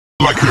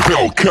like a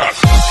Hellcat.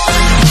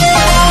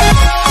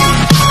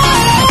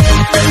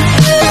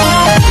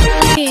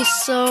 Okay,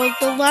 so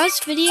the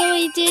last video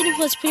I did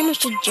was pretty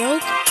much a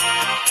joke,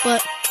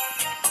 but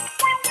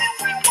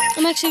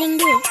I'm actually gonna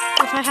do it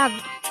if I have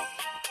it.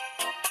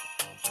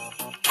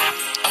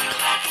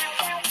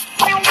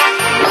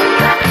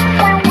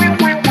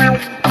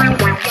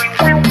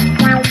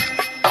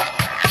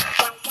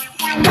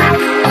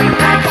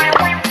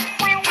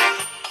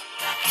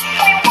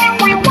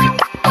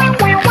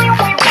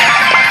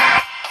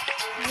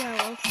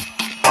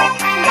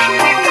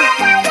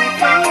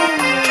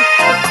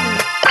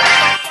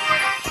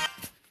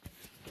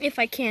 If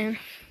I can,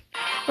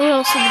 or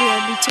else the video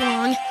will be too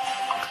long.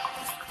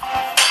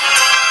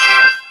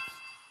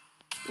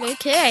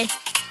 Okay,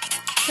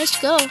 let's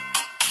go.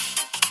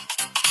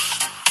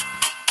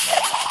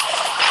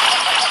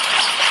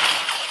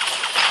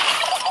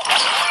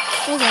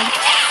 Hold on.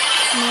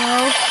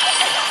 No.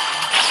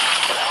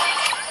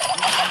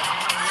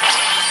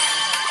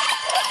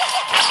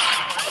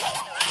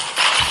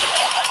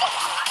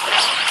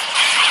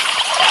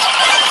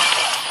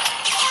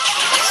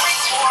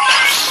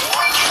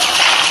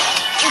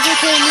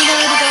 Okay, Nina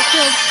already got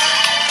killed.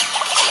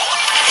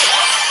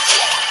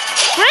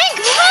 Frank,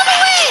 move out of the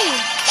way!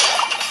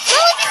 It's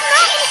not like he's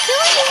not gonna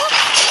kill you.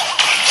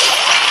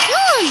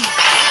 Kill him!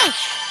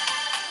 Gosh.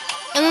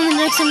 And then the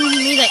next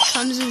enemy that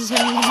comes is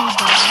him and he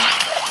dies.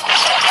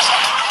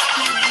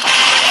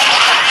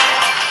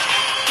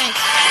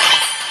 Thanks.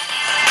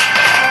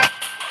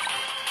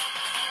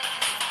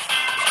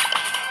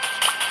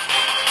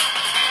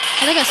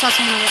 I think I saw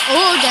someone over there.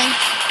 Oh, dang.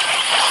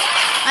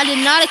 I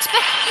did not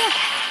expect that.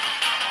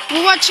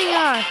 We're watching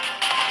our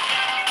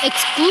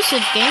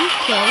exclusive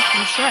gameplay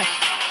from Shrek.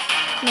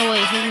 No,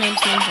 wait, his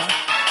name's Ninja.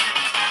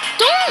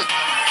 Don't!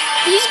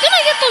 He's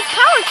gonna get those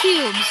power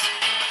cubes!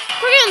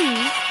 Friggin'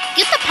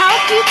 get the power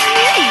cubes and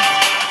leave!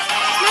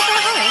 It's not that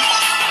hard.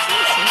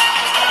 Seriously.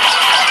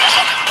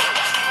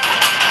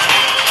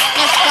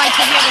 Yes, guys,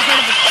 have you ever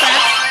heard of a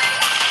trap?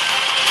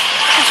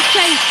 It's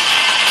okay.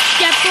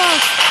 Get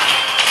close.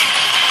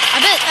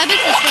 I bet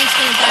this one's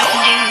gonna die from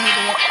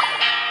doing it.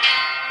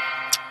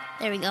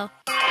 There we go.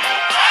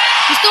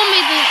 We still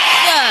made the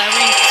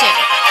rank 2.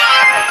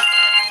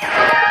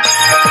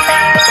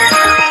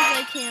 As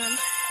I can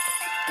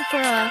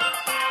for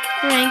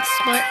ranks,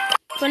 but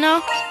for now,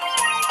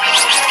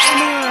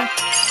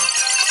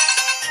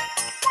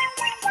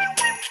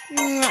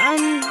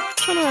 I'm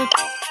trying to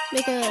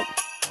make a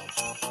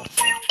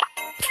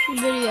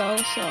video,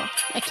 so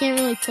I can't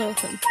really play with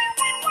him.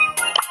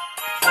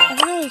 I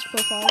forgot his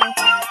profile.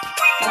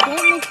 I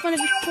don't make fun of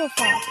his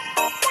profile.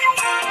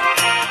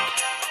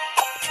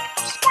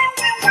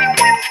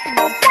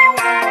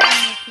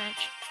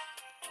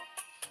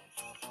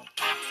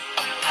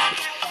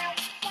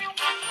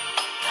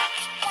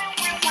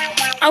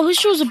 I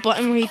wish there was a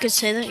button where you could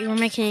say that you were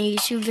making a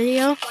YouTube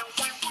video.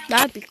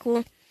 That'd be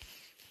cool.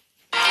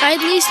 I at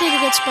least need to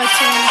get spiked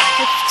to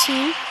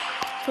 15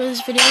 for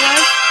this video,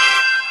 guys.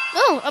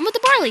 Oh, I'm with the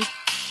barley.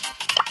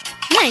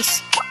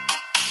 Nice.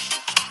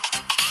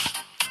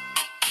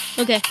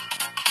 Okay.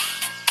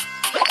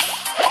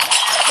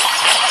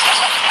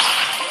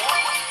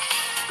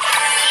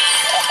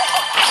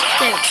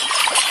 There we go.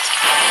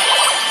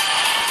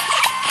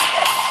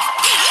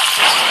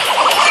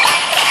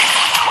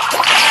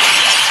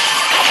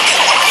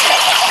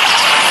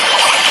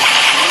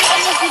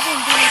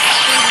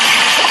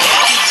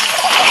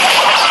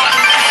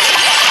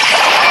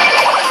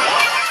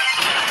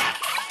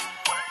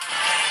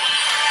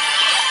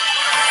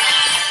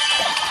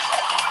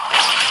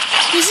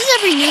 This is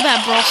every noob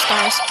at Brawl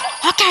Stars.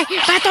 Okay,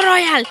 Battle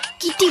Royale.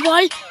 Get the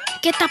wall.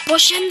 Get the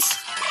potions.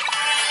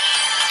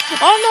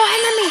 Oh no,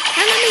 enemy!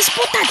 Enemy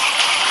spotted!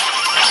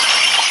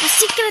 A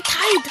secret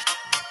hide!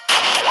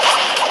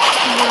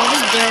 Bro,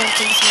 this Daryl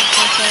thinks he's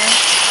okay.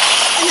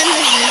 And then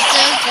there's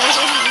Nita.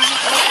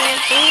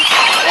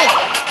 Hey!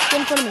 Get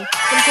in front of me.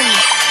 Get in front of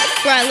me.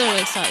 Bro, I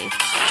literally saw you.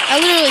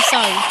 I'm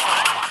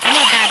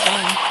not that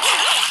dumb.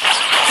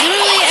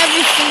 Literally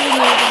every single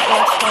move in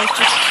Brawl Stars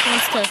just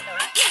wants to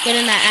get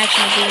in that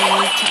action of being a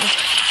Nita.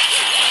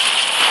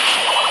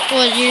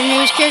 What, your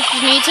newest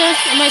character's Nita?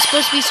 Am I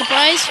supposed to be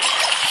surprised?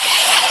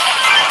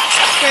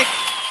 Frick.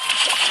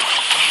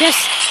 Yes!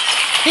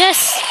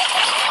 Yes!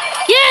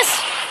 Yes!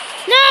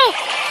 No!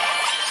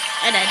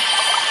 I died.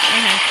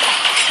 Okay.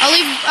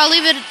 I'll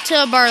leave it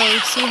to Barley.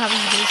 See how he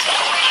does.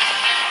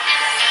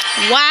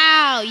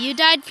 Wow, you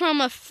died from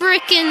a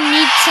frickin'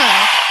 Nita.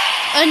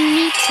 A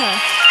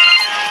Nita.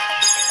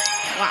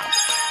 Wow.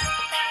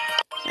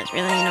 That's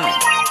really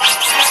annoying.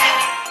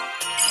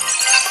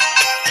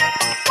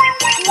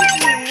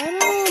 I don't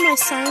know what my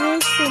sign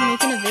is for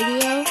making a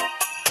video,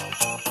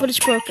 but it's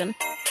broken.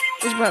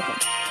 It's broken.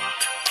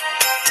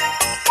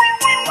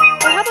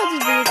 Well, how about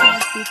this video could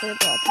just be for the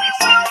Brawl Pass?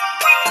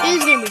 It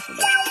is gonna be for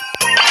that.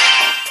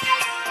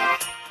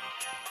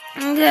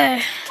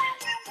 Okay.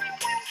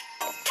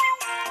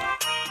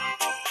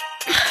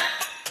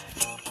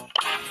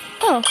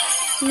 Oh,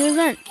 new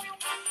event.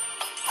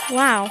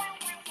 Wow.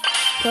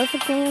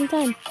 Perfectly on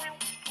time.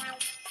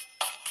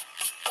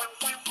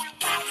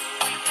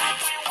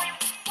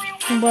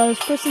 Bro, this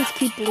person's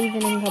keep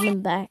leaving and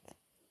coming back.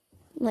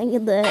 Like,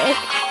 what the heck?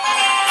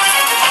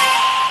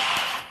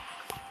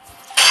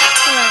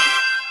 Alright.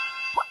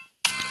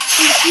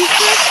 In the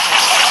future,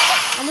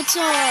 I'm gonna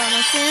tell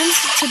my fans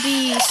to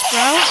be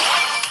Sprout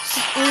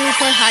when we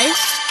play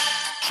Heist.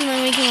 So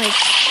then we can, like,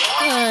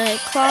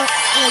 close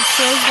the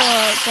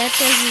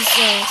bets as is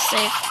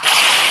safe.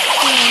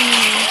 I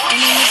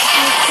mean, it's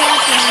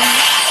crap and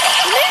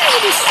maybe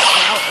just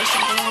Sprout or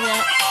something like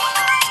that.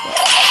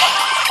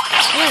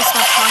 I'm gonna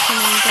stop talking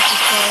and get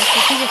this girl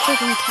because he's a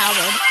freaking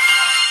coward.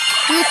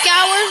 You a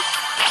coward?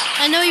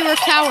 I know you were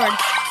a coward.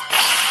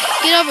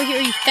 Get over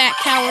here, you fat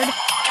coward.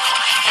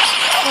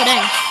 Oh,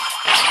 dang.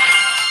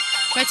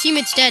 My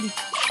teammate's dead.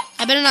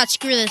 I better not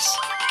screw this.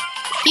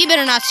 He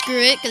better not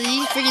screw it because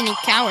he's freaking a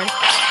coward.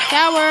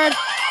 Coward!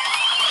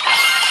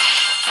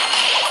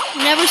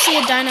 Never see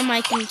a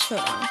dynamite in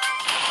showdown.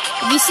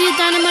 If you see a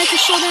dynamite in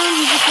showdown,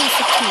 he just wants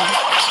to kill.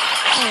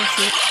 Oh,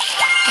 shit.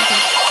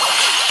 Okay.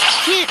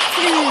 Can't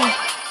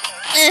freaking...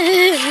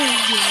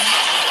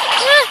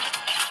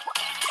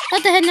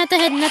 Not the head, not the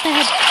head, not the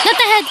head, not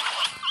the head!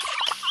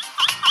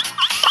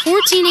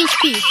 14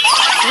 HP.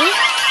 Really?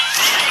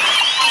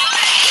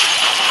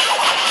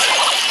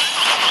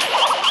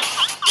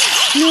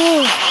 No!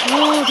 No,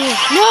 dude.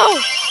 No!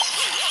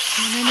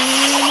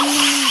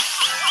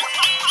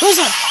 Where's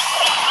that?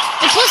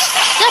 And plus,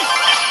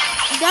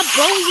 that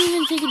bro isn't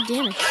even taking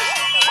damage.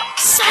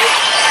 Psych!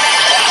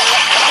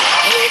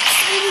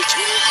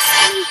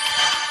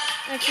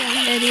 Okay, I'm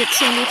an idiot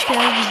sandwich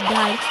guy just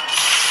died.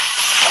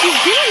 He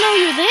didn't know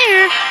you're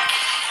there.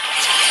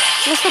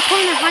 What's the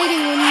point of hiding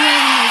when you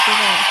already know you're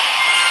there?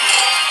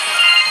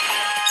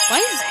 Why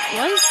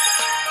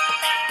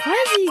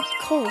is he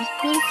cold?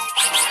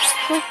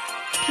 What?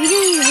 We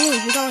didn't even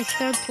lose. We got like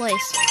 3rd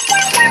place.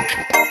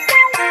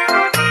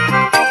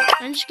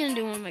 I'm just gonna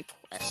do one of my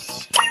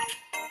quests.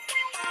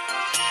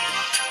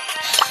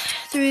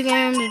 3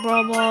 games,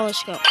 brawl ball,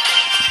 let's go.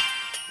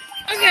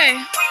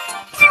 Okay.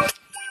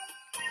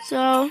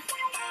 So,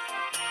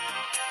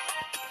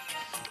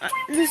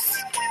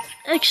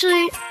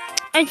 actually,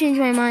 I changed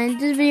my mind.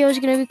 This video is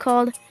gonna be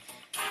called,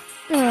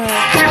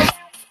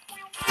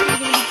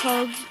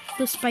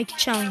 the Spike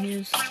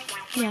Challenges.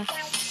 Yeah,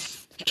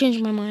 I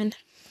changed my mind.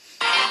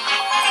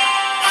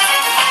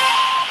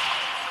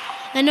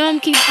 I know I'm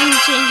keeping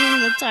changing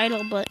the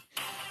title, but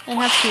I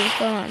have to.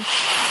 Go on.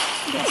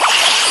 Okay.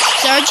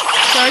 Surge,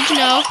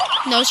 no.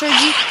 No,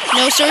 Surge.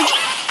 No, Surge.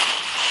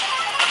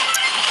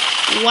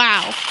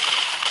 Wow.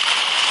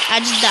 I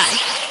just died.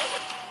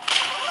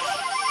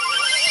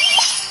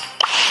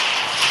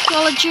 So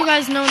I'll let you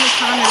guys know in the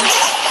comments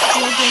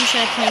what game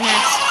should I play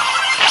next.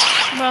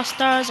 Brawl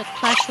Stars or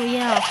Clash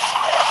Royale.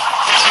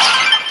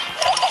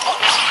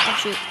 Oh,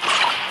 shoot.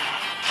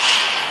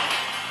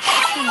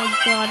 Oh my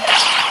god.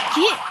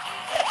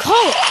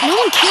 Cole, no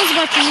one cares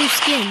about your new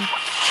skin.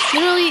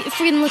 Literally, it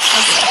freaking looks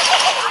ugly.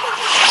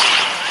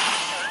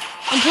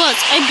 And plus,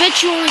 I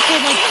bet you only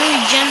paid like 30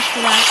 gems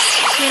for that.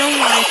 Hey, don't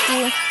lie,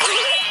 fool.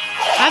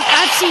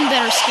 I've seen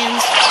better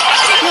skins.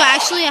 No,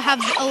 actually, I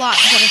have a lot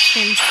better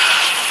skins.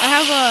 I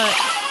have a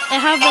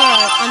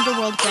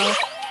Underworld Bro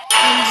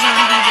and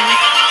Zombie Bro.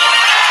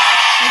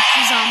 Like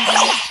the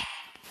zombie.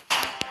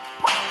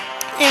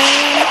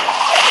 And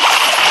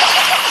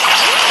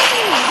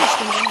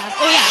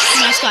oh yeah,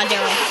 Mascot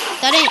Daryl.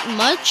 That ain't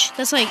much.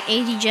 That's like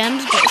 80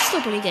 gems, but it's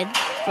still pretty good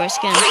for a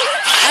skin. I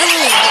don't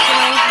really like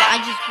Daryl, but I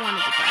just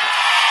wanted to get it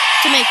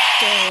to make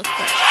Daryl look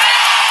fresh.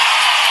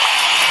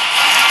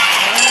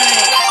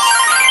 Alright.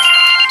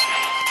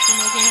 2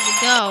 more games to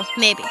go.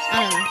 Maybe.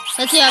 I don't know.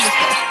 Let's see how this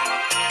goes.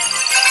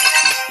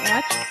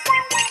 Watch.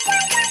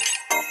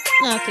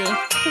 Okay,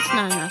 that's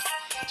not enough.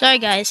 Sorry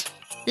guys.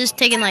 This is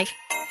taking like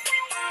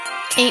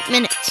 8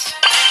 minutes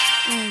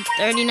and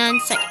 39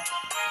 seconds.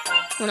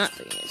 Well, not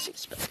 39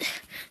 but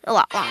a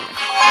lot longer.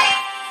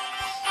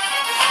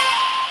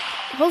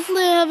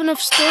 Hopefully I have enough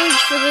storage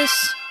for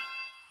this.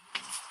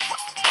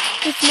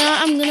 If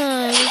not, I'm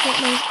gonna look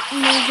at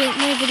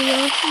my video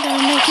that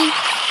I'm making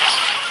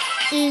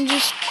and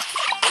just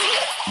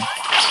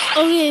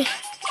okay.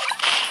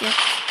 Yeah.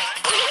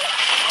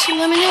 So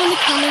let me know in the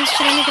comments.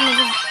 Should I make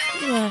another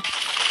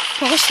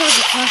Brawl Stars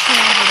or Clash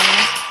Royale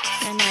video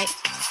at night?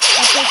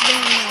 I'll post it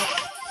at night.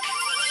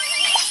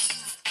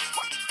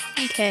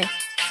 Okay.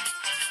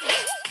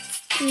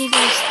 What do you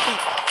guys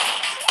think?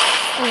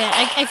 Oh yeah,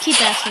 I keep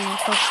asking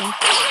that question.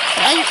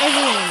 But I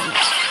really want to know.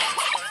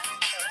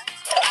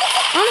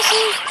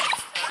 Honestly,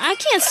 I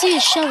can't see a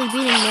Shelly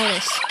beating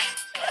Mortis.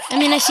 I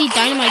mean, I see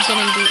Dynamite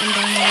getting beaten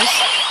by Mortis.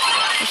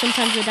 Or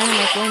sometimes the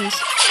Dynamite wins.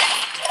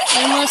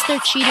 Unless they're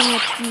cheating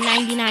with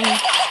 99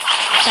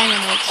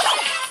 Dynamites.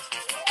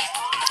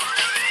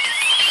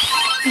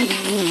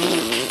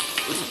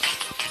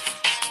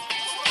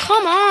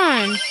 Come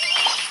on!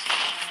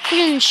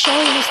 Freaking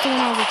Shelly was doing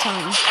all the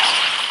time.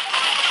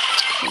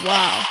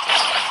 Wow.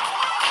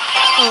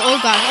 Oh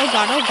god, oh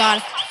god, oh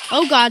god.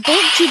 Oh god,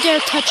 don't you dare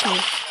touch me.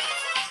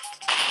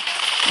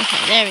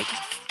 Okay, there we go.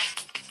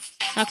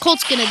 Now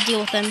Colt's gonna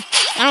deal with him.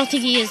 I don't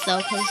think he is though,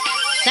 because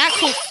that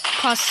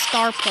cost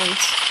star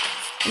points.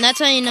 And that's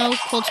how you know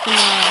Colt's been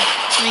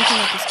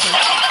ranking up his kid.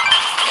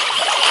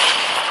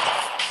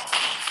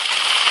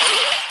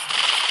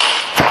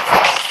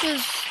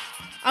 Because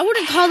I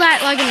wouldn't call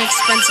that like an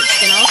expensive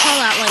skin. I would call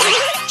that like a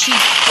cheap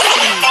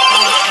skin.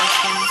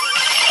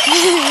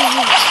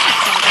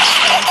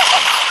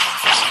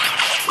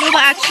 No,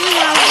 but actually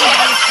when I was gonna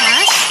buy the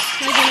pass,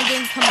 like when it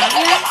didn't come out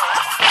yet,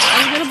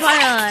 I was gonna buy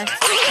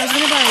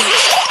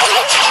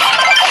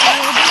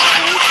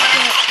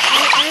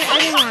I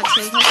didn't want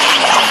to.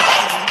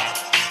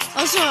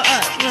 Also,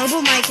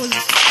 Robo Mike was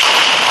not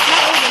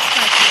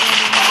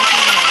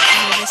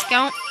on a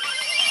discount.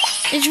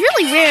 It's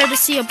really rare to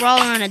see a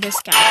brawler on a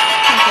discount.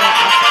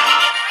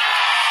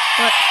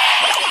 But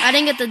I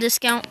didn't get the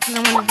discount because I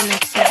wanted the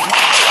next season. I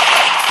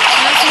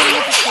also wanted to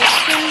get the full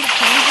skin, the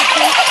challenger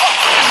kit,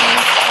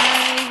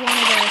 I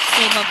wanted to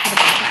save up for the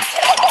backpack.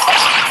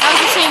 That was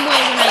the same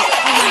way when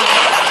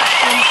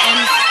M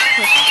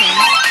first came.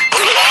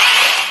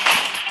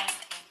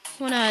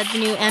 When the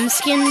new M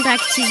skin back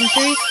in season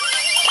 3.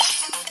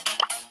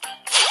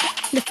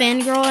 The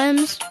fangirl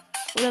M's,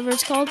 whatever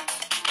it's called.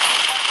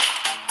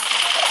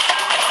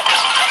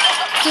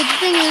 So the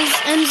thing is,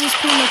 M's is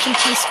pretty much in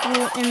high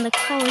school, and the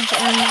college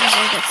M's is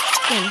like a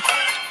skin.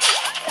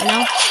 You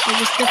know? They're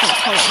just different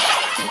colors.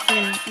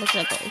 They look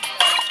like gold.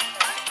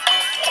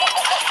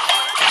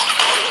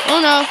 Oh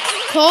no.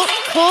 Colt,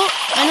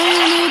 I know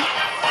you're a noob,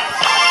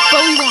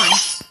 but we won.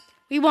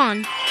 We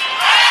won.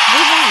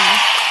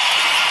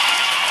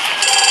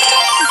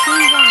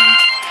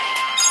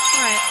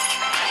 Alright.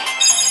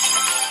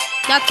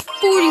 That's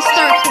 40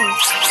 star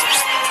points.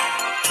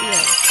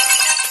 Yeah.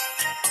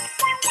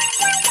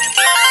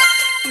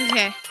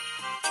 Okay.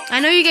 I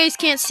know you guys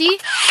can't see,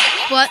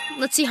 but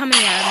let's see how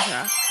many items there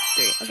are.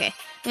 3. Okay.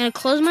 I'm gonna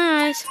close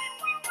my eyes.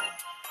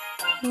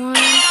 1, 2.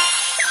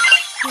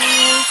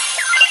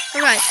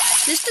 Alright.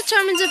 This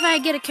determines if I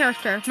get a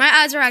character. My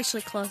eyes are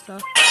actually closed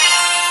though.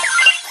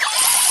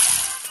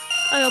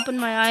 I opened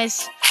my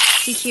eyes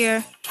to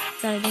hear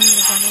that I didn't get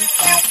a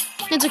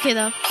button. It's okay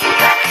though.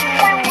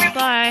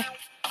 Bye.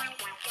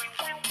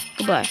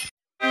 Goodbye.